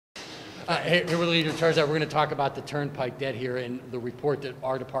Here with Leader Turzai, we're going to talk about the Turnpike debt here and the report that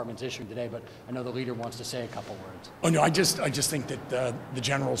our department's issuing today, but I know the leader wants to say a couple words. Oh no, I just think that the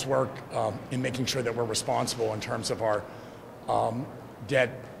General's work in making sure that we're responsible in terms of our debt,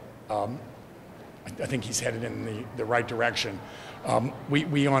 I think he's headed in the right direction.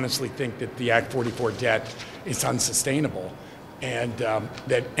 We honestly think that the Act 44 debt is unsustainable, and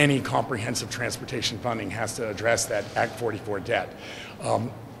that any comprehensive transportation funding has to address that Act 44 debt.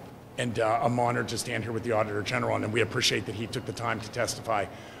 And I'm honored to stand here with the Auditor General, and we appreciate that he took the time to testify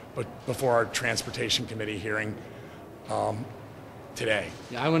before our Transportation Committee hearing today.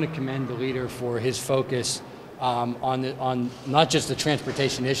 Yeah, I want to commend the leader for his focus on not just the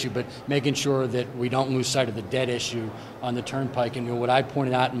transportation issue, but making sure that we don't lose sight of the debt issue on the Turnpike. And what I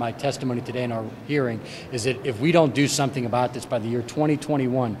pointed out in my testimony today in our hearing is that if we don't do something about this by the year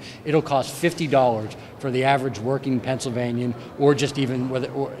 2021, it'll cost $50 for the average working Pennsylvanian, or just even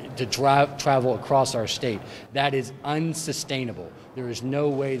to travel across our state. That is unsustainable. There is no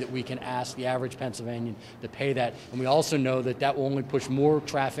way that we can ask the average Pennsylvanian to pay that. And we also know that that will only push more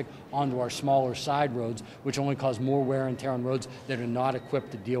traffic onto our smaller side roads, which only cause more wear and tear on roads that are not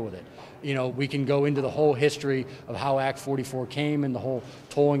equipped to deal with it. You know, we can go into the whole history of how Act 44 came and the whole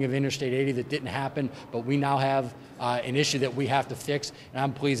tolling of Interstate 80 that didn't happen, but we now have an issue that we have to fix. And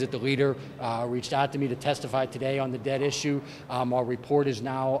I'm pleased that the leader reached out to me to testify today on the debt issue. Our report is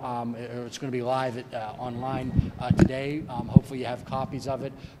now, it's going to be live online today. Hopefully you have copies of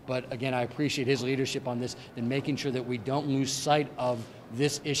it. But again, I appreciate his leadership on this and making sure that we don't lose sight of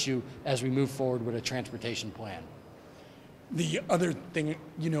this issue as we move forward with a transportation plan. The other thing,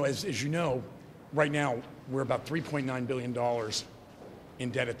 you know, as you know, right now we're about $3.9 billion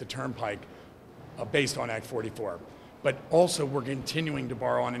in debt at the Turnpike based on Act 44. But also we're continuing to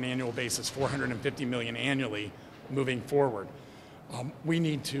borrow on an annual basis, $450 million annually moving forward. We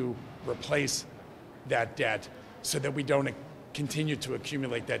need to replace that debt so that we don't continue to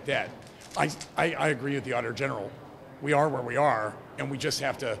accumulate that debt. I agree with the Auditor General. We are where we are, and we just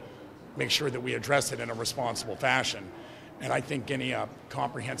have to make sure that we address it in a responsible fashion. And I think any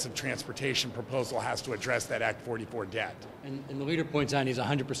comprehensive transportation proposal has to address that Act 44 debt. And the leader points out, he's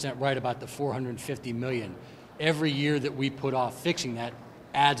 100% right about the $450 million. Every year that we put off fixing that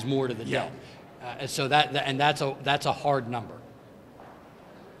adds more to the debt. So that's a hard number.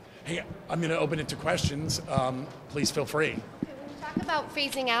 Hey, I'm going to open it to questions. Please feel free. Talk about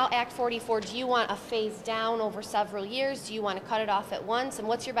phasing out Act 44. Do you want a phase down over several years? Do you want to cut it off at once? And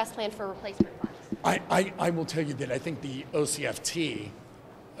what's your best plan for replacement funds? I will tell you that I think the OCFT,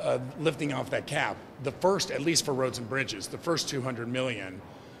 lifting off that cap, the first, at least for roads and bridges, the first $200 million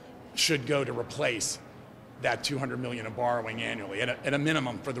should go to replace that $200 million of borrowing annually at a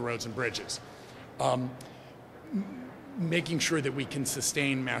minimum for the roads and bridges. Making sure that we can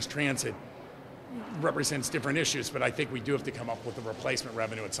sustain mass transit represents different issues, but I think we do have to come up with a replacement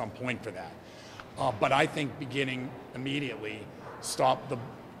revenue at some point for that. But I think beginning immediately, stop the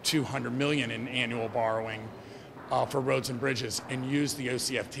 $200 million in annual borrowing for roads and bridges and use the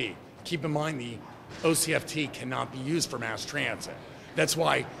OCFT. Keep in mind the OCFT cannot be used for mass transit. That's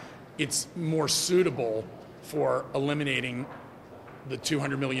why it's more suitable for eliminating the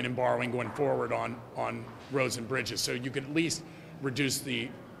 $200 million in borrowing going forward on roads and bridges. So you could at least reduce the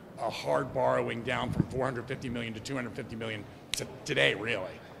hard borrowing down from $450 million to $250 million today, really.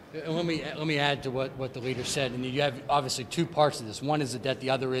 And let me add to what the leader said. And you have obviously two parts of this. One is the debt.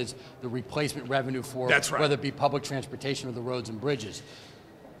 The other is the replacement revenue for whether it be public transportation or the roads and bridges.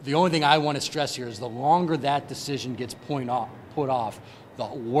 The only thing I want to stress here is the longer that decision gets put off, the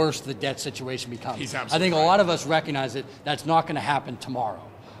worse the debt situation becomes. I think a lot of us recognize that that's not going to happen tomorrow.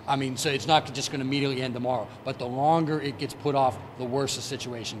 I mean, so it's not just going to immediately end tomorrow. But the longer it gets put off, the worse the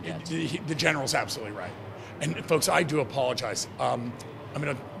situation gets. The General's absolutely right. And folks, I do apologize. I'm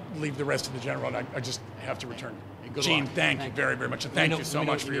going to leave the rest of the General, and I just have to return. Gene, thank you very, very much. And thank you so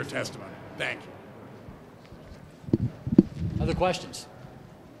much for your testimony. Thank you. Other questions?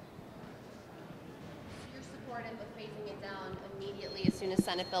 You're supportive of phasing it down immediately as soon as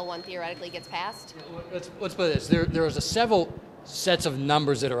Senate Bill 1 theoretically gets passed? Let's put this. There is several sets of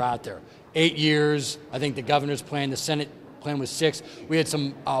numbers that are out there. 8 years, I think the governor's plan, the Senate plan was 6. We had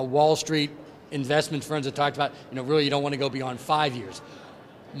some Wall Street investment firms that talked about, really you don't want to go beyond 5 years.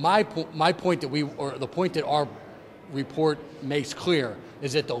 My point the point that our report makes clear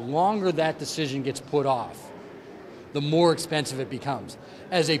is that the longer that decision gets put off, the more expensive it becomes.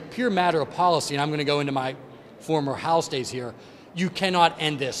 As a pure matter of policy, and I'm going to go into my former House days here, you cannot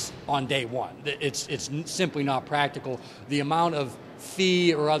end this on day one. It's simply not practical. The amount of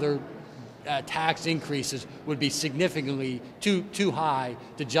fee or other tax increases would be significantly too high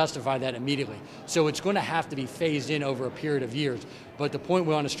to justify that immediately. So it's going to have to be phased in over a period of years. But the point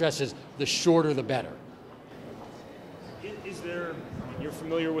we want to stress is the shorter the better. Is there, you're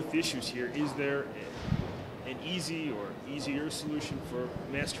familiar with the issues here, is there an easy or easier solution for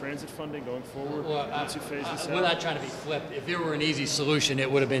mass transit funding going forward once you phase this out? We're not trying to be flip. If there were an easy solution,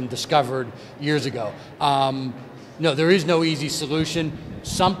 it would have been discovered years ago. No, there is no easy solution.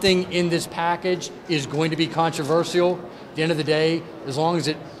 Something in this package is going to be controversial. At the end of the day, as long as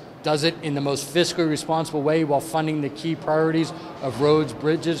it does it in the most fiscally responsible way while funding the key priorities of roads,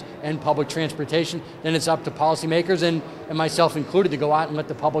 bridges, and public transportation, then it's up to policymakers and myself included to go out and let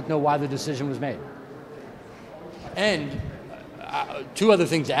the public know why the decision was made. And two other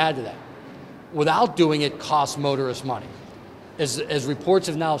things to add to that. Without doing it costs motorists money. As reports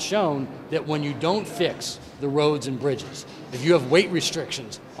have now shown, that when you don't fix the roads and bridges, if you have weight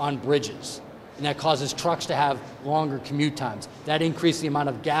restrictions on bridges, and that causes trucks to have longer commute times, that increases the amount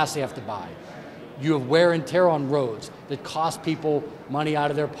of gas they have to buy. You have wear and tear on roads that cost people money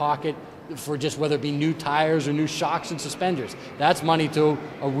out of their pocket for just whether it be new tires or new shocks and suspenders. That's money to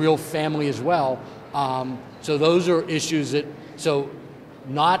a real family as well. So those are issues that, so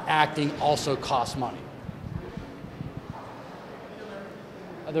not acting also costs money.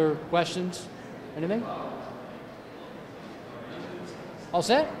 Other questions? Anything? All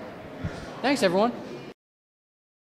set? Thanks, everyone.